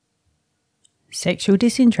Sexual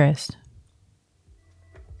disinterest.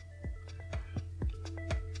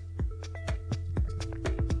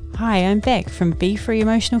 Hi, I'm Beck from Be Free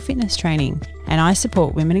Emotional Fitness Training, and I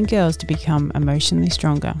support women and girls to become emotionally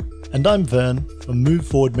stronger. And I'm Vern from Move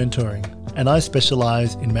Forward Mentoring, and I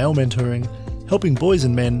specialise in male mentoring, helping boys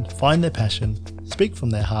and men find their passion, speak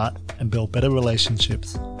from their heart, and build better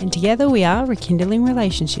relationships. And together we are Rekindling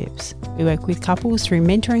Relationships. We work with couples through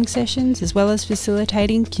mentoring sessions as well as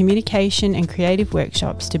facilitating communication and creative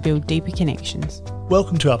workshops to build deeper connections.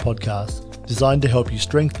 Welcome to our podcast, designed to help you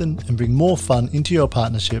strengthen and bring more fun into your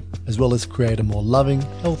partnership, as well as create a more loving,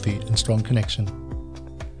 healthy, and strong connection.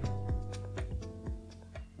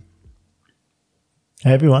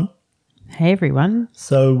 Hey everyone. Hey everyone.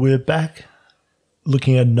 So we're back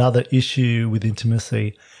looking at another issue with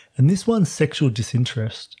intimacy, and this one's sexual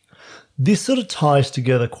disinterest. This sort of ties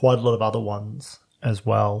together quite a lot of other ones as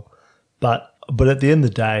well, but at the end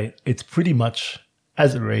of the day, it's pretty much,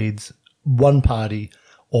 as it reads, one party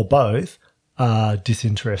or both are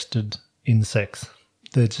disinterested in sex.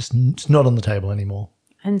 It's not on the table anymore.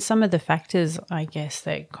 And some of the factors, I guess,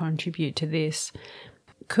 that contribute to this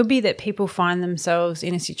could be that people find themselves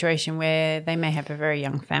in a situation where they may have a very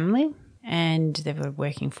young family and they're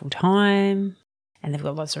working full time and they've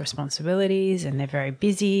got lots of responsibilities and they're very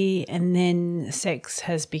busy, and then sex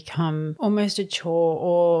has become almost a chore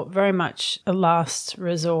or very much a last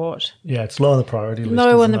resort. Yeah, it's low on the priority list.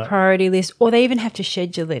 Low on the priority list, or they even have to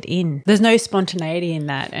schedule it in. There's no spontaneity in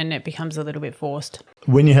that, and it becomes a little bit forced.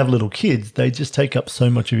 When you have little kids, they just take up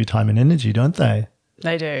so much of your time and energy, don't they?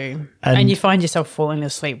 They do. And you find yourself falling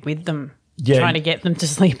asleep with them. Yeah, trying to get them to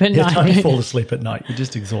sleep at night. Trying to fall asleep at night. You're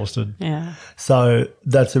just exhausted. Yeah. So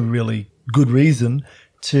that's a really good reason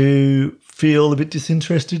to feel a bit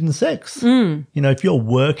disinterested in sex. You know, if you're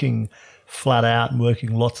working flat out and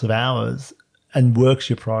working lots of hours and work's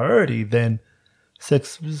your priority, then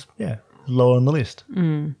sex is, lower on the list.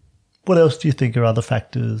 What else do you think are other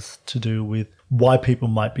factors to do with why people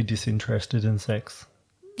might be disinterested in sex?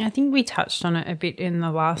 I think we touched on it a bit in the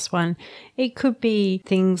last one. It could be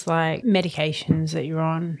things like medications that you're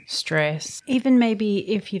on, stress, even maybe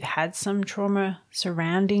if you've had some trauma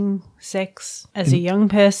surrounding sex as a young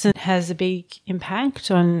person has a big impact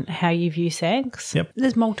on how you view sex. Yep.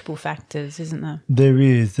 There's multiple factors, isn't there? There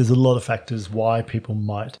is. There's a lot of factors why people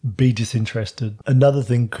might be disinterested. Another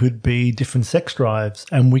thing could be different sex drives,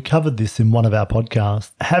 and we covered this in one of our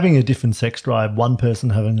podcasts. Having a different sex drive, one person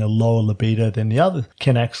having a lower libido than the other,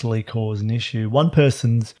 can actually cause an issue. One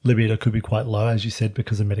person's libido could be quite low, as you said,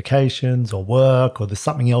 because of medications or work, or there's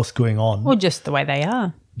something else going on. Or just the way they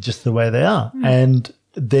are. Just the way they are. And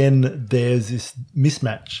then there's this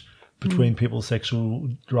mismatch between people's sexual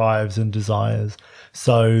drives and desires,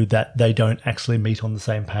 so that they don't actually meet on the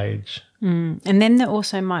same page. And then there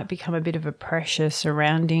also might become a bit of a pressure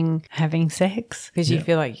surrounding having sex, because you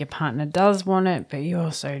feel like your partner does want it, but you're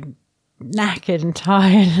also knackered and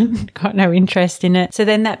tired and got no interest in it. So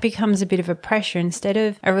then that becomes a bit of a pressure. Instead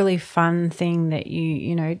of a really fun thing that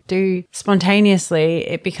you do spontaneously,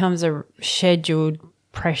 it becomes a scheduled,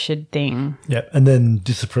 pressured thing. Yeah, and then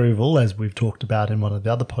disapproval, as we've talked about in one of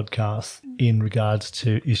the other podcasts, in regards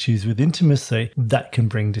to issues with intimacy, that can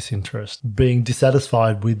bring disinterest. Being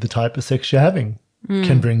dissatisfied with the type of sex you're having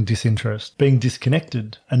can bring disinterest. Being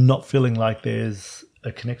disconnected and not feeling like there's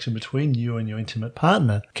a connection between you and your intimate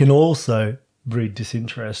partner can also breed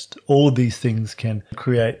disinterest. All of these things can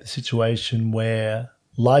create a situation where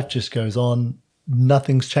life just goes on,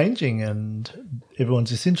 nothing's changing, and everyone's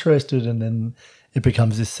disinterested, and then it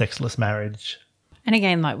becomes this sexless marriage. And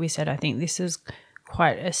again, like we said, I think this is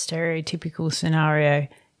quite a stereotypical scenario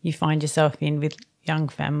you find yourself in with young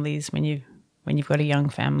families when you've got a young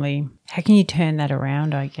family. How can you turn that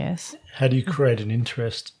around, I guess? How do you create an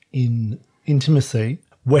interest in intimacy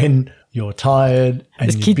when you're tired and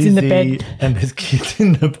there's you're kids busy in the bed, and there's kids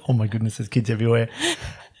in the oh my goodness, there's kids everywhere.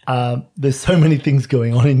 There's so many things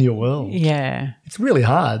going on in your world. Yeah. It's really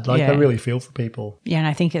hard. I really feel for people. Yeah, and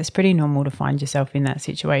I think it's pretty normal to find yourself in that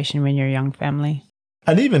situation when you're a young family.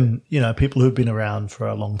 And even, people who've been around for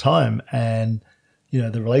a long time and,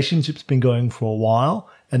 the relationship's been going for a while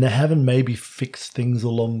and they haven't maybe fixed things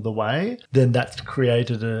along the way, then that's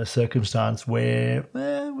created a circumstance where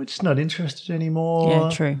we're just not interested anymore. Yeah,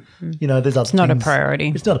 true. There's other things. It's not a priority.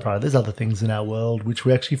 It's not a priority. There's other things in our world which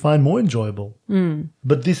we actually find more enjoyable.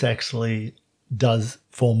 But this actually does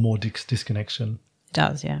form more disconnection. It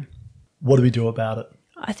does, yeah. What do we do about it?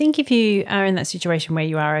 I think if you are in that situation where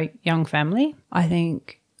you are a young family, I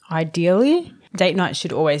think ideally date night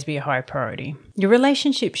should always be a high priority. Your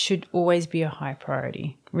relationship should always be a high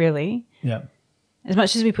priority, really. Yeah. As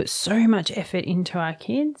much as we put so much effort into our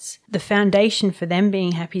kids, the foundation for them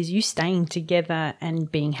being happy is you staying together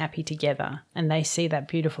and being happy together. And they see that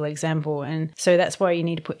beautiful example. And so that's why you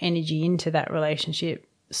need to put energy into that relationship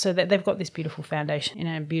so that they've got this beautiful foundation in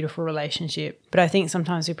a beautiful relationship. But I think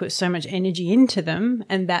sometimes we put so much energy into them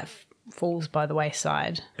and that falls by the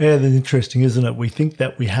wayside. Yeah, that's interesting, isn't it? We think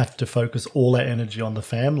that we have to focus all our energy on the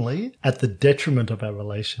family at the detriment of our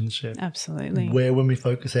relationship. Absolutely. Where when we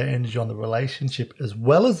focus our energy on the relationship as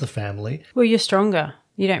well as the family... Well, you're stronger.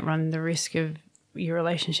 You don't run the risk of your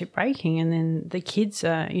relationship breaking, and then the kids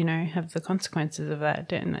have the consequences of that,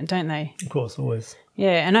 don't they? Of course, always.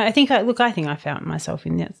 Yeah, and I think I found myself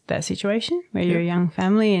in that situation where you're a young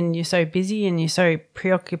family and you're so busy and you're so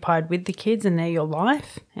preoccupied with the kids and they're your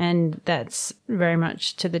life, and that's very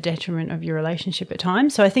much to the detriment of your relationship at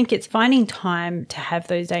times. So I think it's finding time to have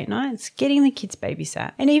those date nights, getting the kids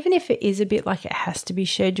babysat, and even if it is a bit like it has to be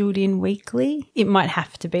scheduled in weekly, it might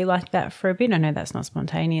have to be like that for a bit. I know that's not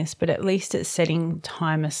spontaneous, but at least it's setting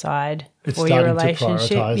time aside for your relationship.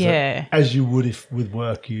 To prioritize it, as you would if with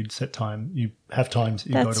work you'd set time. You have times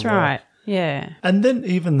you go to work. That's right. Yeah. And then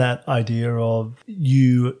even that idea of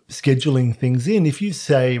you scheduling things in. If you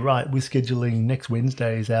say, right, we're scheduling next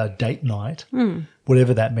Wednesday is our date night,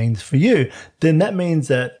 whatever that means for you, then that means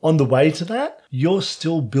that on the way to that, you're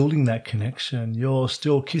still building that connection. You're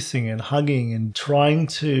still kissing and hugging and trying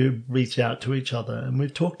to reach out to each other. And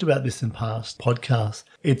we've talked about this in past podcasts.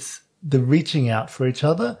 It's the reaching out for each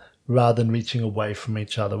other rather than reaching away from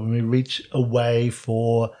each other. When we reach away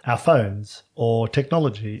for our phones or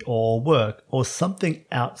technology or work or something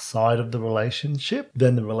outside of the relationship,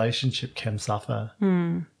 then the relationship can suffer.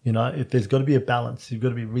 You know, if there's got to be a balance, you've got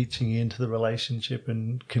to be reaching into the relationship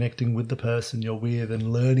and connecting with the person you're with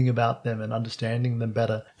and learning about them and understanding them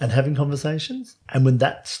better and having conversations. And when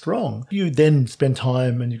that's strong, you then spend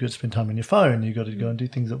time, and you've got to spend time on your phone. You've got to go and do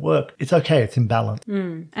things at work. It's okay. It's in balance.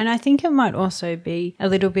 And I think it might also be a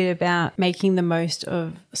little bit about making the most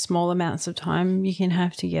of small amounts of time you can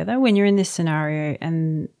have together when you're in this scenario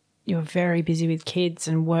and you're very busy with kids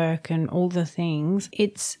and work and all the things.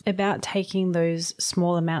 It's about taking those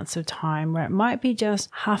small amounts of time where it might be just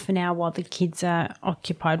half an hour while the kids are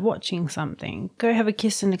occupied watching something. Go have a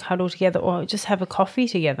kiss and a cuddle together, or just have a coffee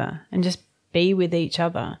together and just be with each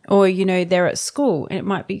other. Or, they're at school and it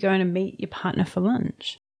might be going to meet your partner for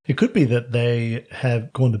lunch. It could be that they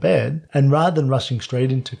have gone to bed, and rather than rushing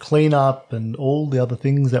straight into clean up and all the other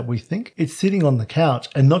things that we think, it's sitting on the couch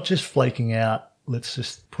and not just flaking out, let's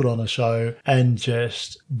just put on a show and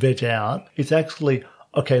just veg out. It's actually,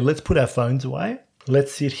 okay, let's put our phones away.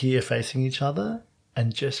 Let's sit here facing each other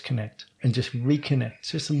and just connect and just reconnect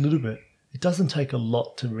just a little bit. It doesn't take a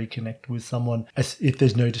lot to reconnect with someone if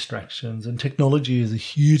there's no distractions, and technology is a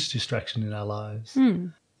huge distraction in our lives.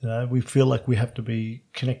 We feel like we have to be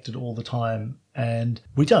connected all the time, and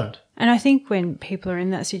we don't. And I think when people are in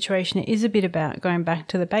that situation, it is a bit about going back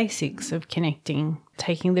to the basics of connecting,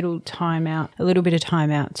 taking a little bit of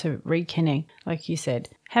time out to reconnect. Like you said,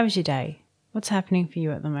 how was your day? What's happening for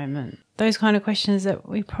you at the moment? Those kind of questions that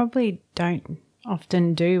we probably don't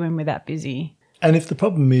often do when we're that busy. And if the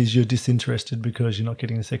problem is you're disinterested because you're not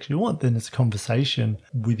getting the sex you want, then it's a conversation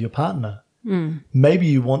with your partner. Maybe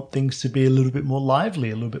you want things to be a little bit more lively,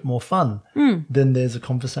 a little bit more fun. Then there's a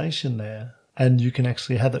conversation there. And you can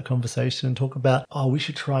actually have that conversation and talk about, we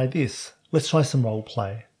should try this. Let's try some role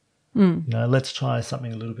play. Let's try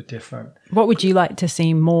something a little bit different. What would you like to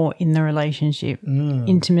see more in the relationship,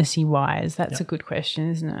 intimacy-wise? That's a good question,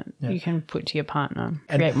 isn't it? You can put to your partner,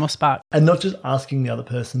 create more spark. And not just asking the other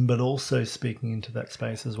person, but also speaking into that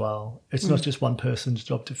space as well. It's not just one person's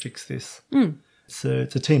job to fix this. It's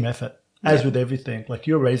a team effort. As with everything, like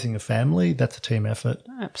you're raising a family, that's a team effort.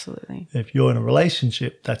 Absolutely. If you're in a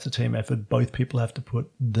relationship, that's a team effort. Both people have to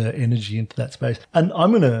put the energy into that space. And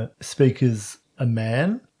I'm going to speak as a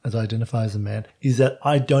man, as I identify as a man, is that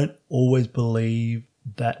I don't always believe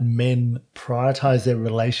that men prioritize their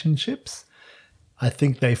relationships. I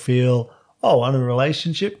think they feel, I'm in a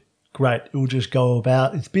relationship, great, it will just go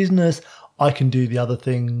about its business. I can do the other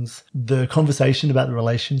things. The conversation about the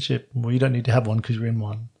relationship, well, you don't need to have one because you're in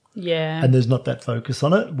one. Yeah. And there's not that focus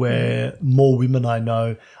on it, where more women I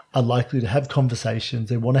know are likely to have conversations.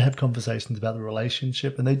 They want to have conversations about the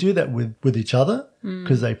relationship, and they do that with each other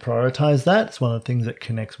because they prioritize that. It's one of the things that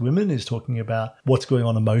connects women, is talking about what's going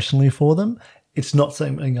on emotionally for them. It's not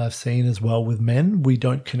something I've seen as well with men. We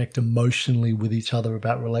don't connect emotionally with each other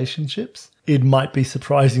about relationships. it might be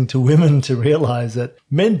surprising to women to realize that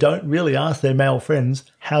men don't really ask their male friends,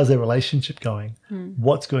 how's their relationship going?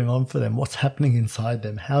 What's going on for them? What's happening inside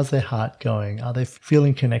them? How's their heart going? Are they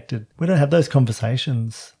feeling connected? We don't have those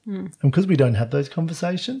conversations. And because we don't have those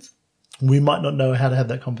conversations, we might not know how to have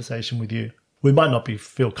that conversation with you. We might not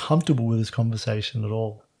feel comfortable with this conversation at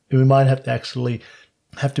all. And we might have to actually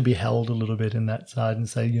have to be held a little bit in that side and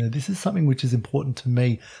say, this is something which is important to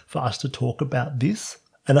me for us to talk about this.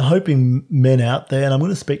 And I'm hoping men out there, and I'm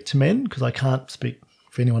going to speak to men because I can't speak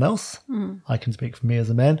for anyone else. I can speak for me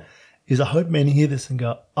as a man, is I hope men hear this and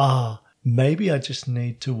go, maybe I just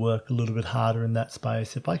need to work a little bit harder in that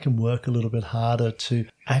space. If I can work a little bit harder to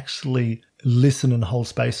actually listen and hold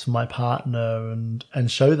space for my partner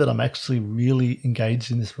and show that I'm actually really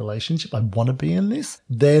engaged in this relationship, I want to be in this,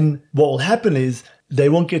 then what will happen is they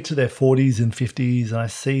won't get to their 40s and 50s, and I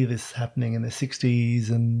see this happening in their 60s,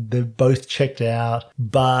 and they've both checked out,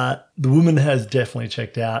 but the woman has definitely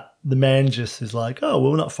checked out. The man just is like, oh,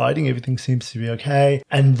 well, we're not fighting. Everything seems to be okay.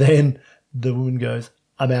 And then the woman goes,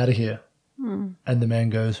 I'm out of here. And the man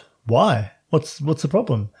goes, why? What's the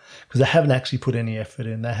problem? Because they haven't actually put any effort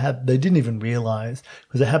in. They didn't even realize,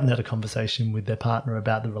 because they haven't had a conversation with their partner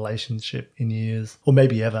about the relationship in years, or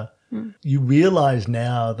maybe ever. You realize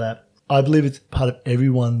now that I believe it's part of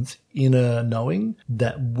everyone's inner knowing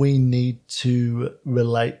that we need to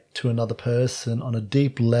relate to another person on a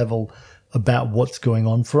deep level about what's going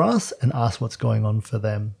on for us and ask what's going on for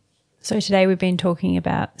them. So today we've been talking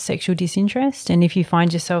about sexual disinterest, and if you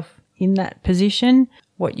find yourself in that position,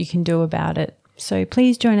 what you can do about it. So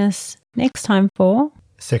please join us next time for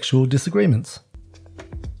Sexual Disagreements.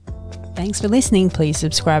 Thanks for listening. Please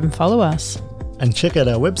subscribe and follow us. And check out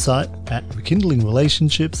our website at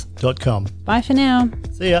rekindlingrelationships.com. Bye for now.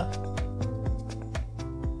 See ya.